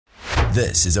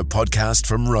This is a podcast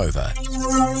from Rover.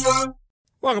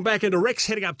 Welcome back into Rex,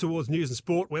 heading up towards news and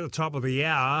sport. We're at the top of the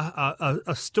hour.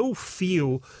 I still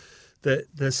feel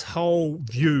that this whole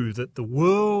view that the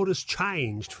world has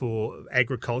changed for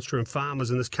agriculture and farmers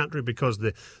in this country because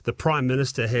the Prime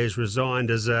Minister has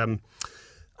resigned as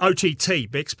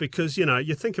OTT, Bex, because,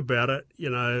 you think about it,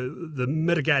 the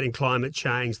mitigating climate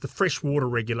change, the freshwater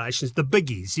regulations, the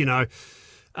biggies,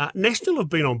 National have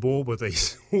been on board with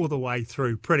these all the way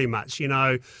through, pretty much.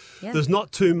 There's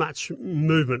not too much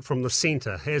movement from the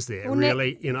centre, has there? Well,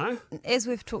 really, As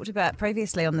we've talked about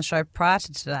previously on the show prior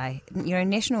to today,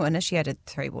 National initiated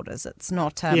Three Waters. It's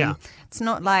not. It's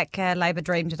not like Labor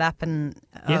dreamed it up and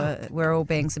we're all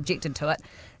being subjected to it.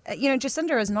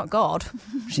 Jacinda is not God.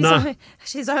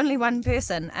 She's only one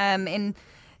person, and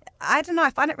I don't know. I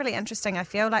find it really interesting. I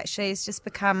feel like she's just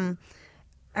become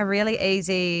a really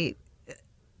easy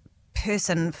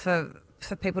person for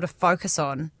people to focus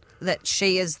on, that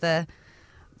she is the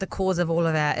cause of all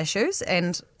of our issues.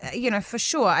 And for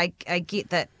sure I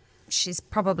get that she's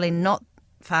probably not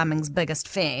farming's biggest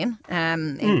fan,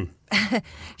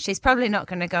 she's probably not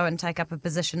going to go and take up a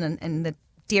position in the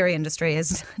dairy industry,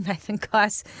 as Nathan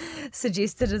Keiss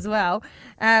suggested as well.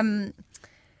 But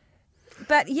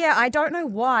I don't know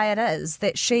why it is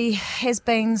that she has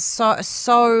been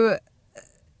so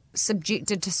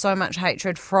subjected to so much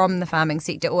hatred from the farming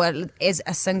sector, or as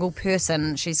a single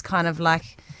person. She's kind of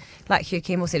like Hugh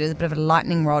Campbell said, is a bit of a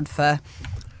lightning rod for,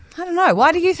 I don't know.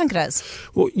 Why do you think it is?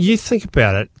 Well, you think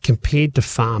about it, compared to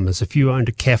farmers, if you owned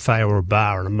a cafe or a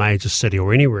bar in a major city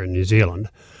or anywhere in New Zealand,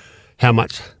 how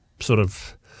much sort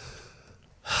of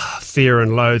fear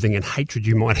and loathing and hatred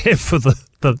you might have for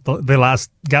the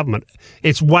last government.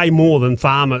 It's way more than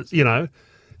farmers,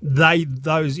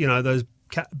 those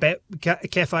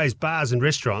cafes, bars and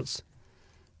restaurants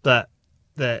that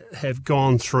have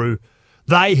gone through,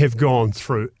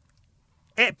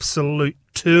 absolute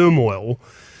turmoil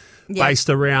based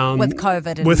around with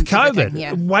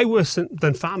COVID. Way worse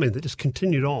than farming that just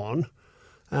continued on.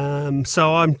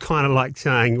 So I'm kind of like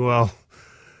saying, well,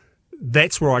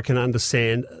 that's where I can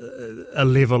understand a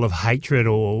level of hatred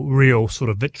or real sort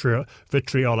of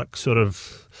vitriolic sort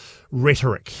of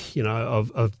rhetoric,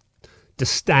 of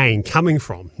disdain coming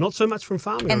from, not so much from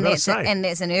farming, and that's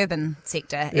an urban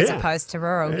sector as opposed to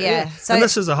rural. So, and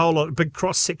this is a big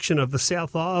cross section of the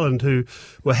South Island who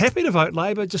were happy to vote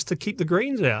Labor just to keep the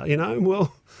Greens out.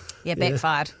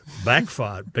 Backfired.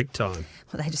 Backfired big time.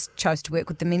 Well, they just chose to work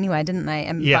with them anyway, didn't they?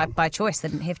 And by choice, they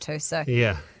didn't have to. So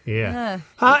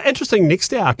interesting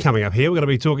next hour coming up here. We're going to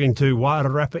be talking to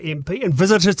Wairarapa MP and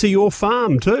visitor to your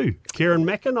farm too, Kieran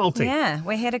McAnulty. Yeah,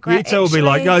 we had a great. You will be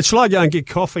like, shall I go and get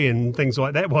coffee and things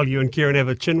like that while you and Kieran have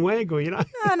a chinwag, or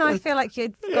No, I feel like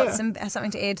you've got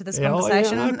something to add to this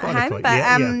conversation, Home.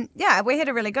 But we had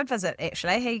a really good visit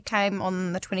actually. He came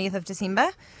on the 20th of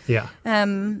December. Yeah.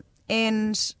 And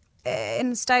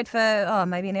stayed for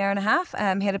maybe an hour and a half.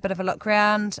 Had a bit of a look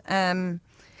round.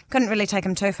 Couldn't really take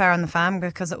him too far on the farm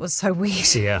because it was so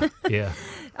wet. Yeah.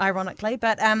 Ironically,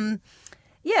 but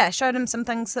showed him some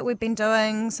things that we've been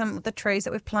doing, some of the trees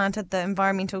that we've planted, the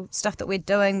environmental stuff that we're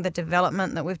doing, the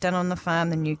development that we've done on the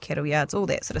farm, the new cattle yards, all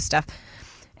that sort of stuff,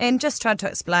 and just tried to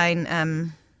explain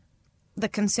the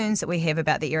concerns that we have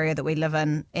about the area that we live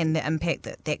in and the impact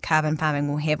that carbon farming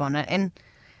will have on it. And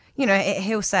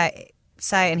he'll say,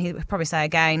 and he'll probably say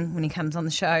again when he comes on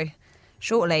the show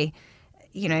shortly,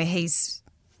 he's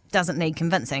doesn't need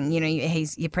convincing.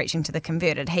 You're preaching to the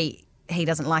converted. He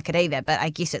doesn't like it either, but I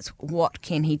guess it's what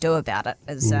can he do about it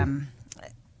is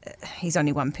he's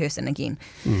only one person again.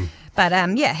 But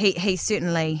he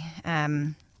certainly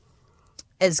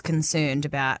is concerned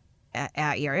about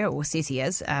our area, or says he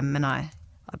is, and I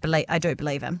do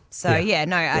believe him. So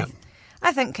I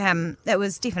think it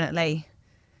was definitely.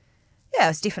 Yeah, it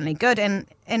was definitely good.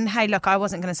 And hey, look, I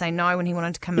wasn't going to say no when he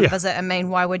wanted to come and visit. I mean,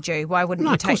 why would you? Why wouldn't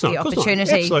you take the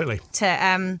opportunity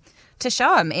to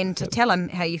show him and to tell him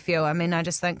how you feel? I mean, I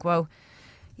just think, well,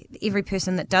 every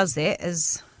person that does that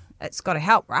it's got to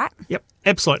help, right? Yep,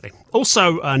 absolutely.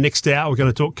 Also, next hour, we're going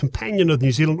to talk Companion of the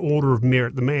New Zealand Order of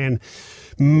Merit, the man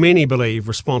many believe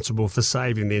responsible for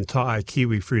saving the entire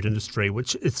kiwi fruit industry,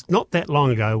 which it's not that long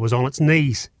ago was on its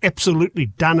knees, absolutely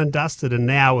done and dusted, and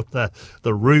now with the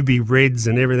ruby reds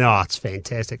and everything, it's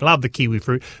fantastic. Love the kiwi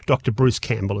fruit. Dr. Bruce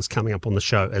Campbell is coming up on the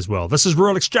show as well. This is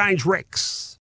Rural Exchange Rex.